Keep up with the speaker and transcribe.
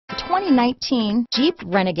2019 Jeep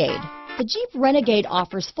Renegade. The Jeep Renegade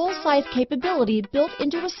offers full-size capability built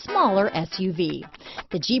into a smaller SUV.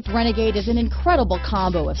 The Jeep Renegade is an incredible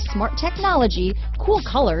combo of smart technology, cool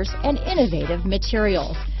colors, and innovative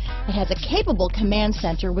materials. It has a capable command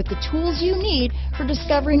center with the tools you need for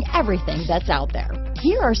discovering everything that's out there.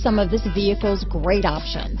 Here are some of this vehicle's great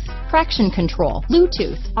options: traction control,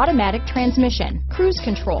 Bluetooth, automatic transmission, cruise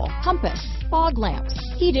control, compass, fog lamps,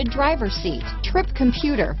 heated driver's seat, trip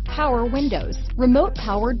computer, power windows, remote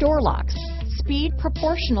power door locks, speed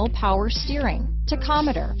proportional power steering,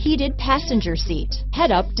 tachometer, heated passenger seat,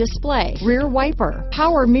 head-up display, rear wiper,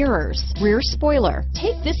 power mirrors, rear spoiler.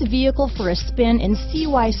 Take this vehicle for a spin and see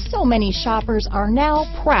why so many shoppers are now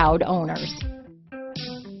proud owners.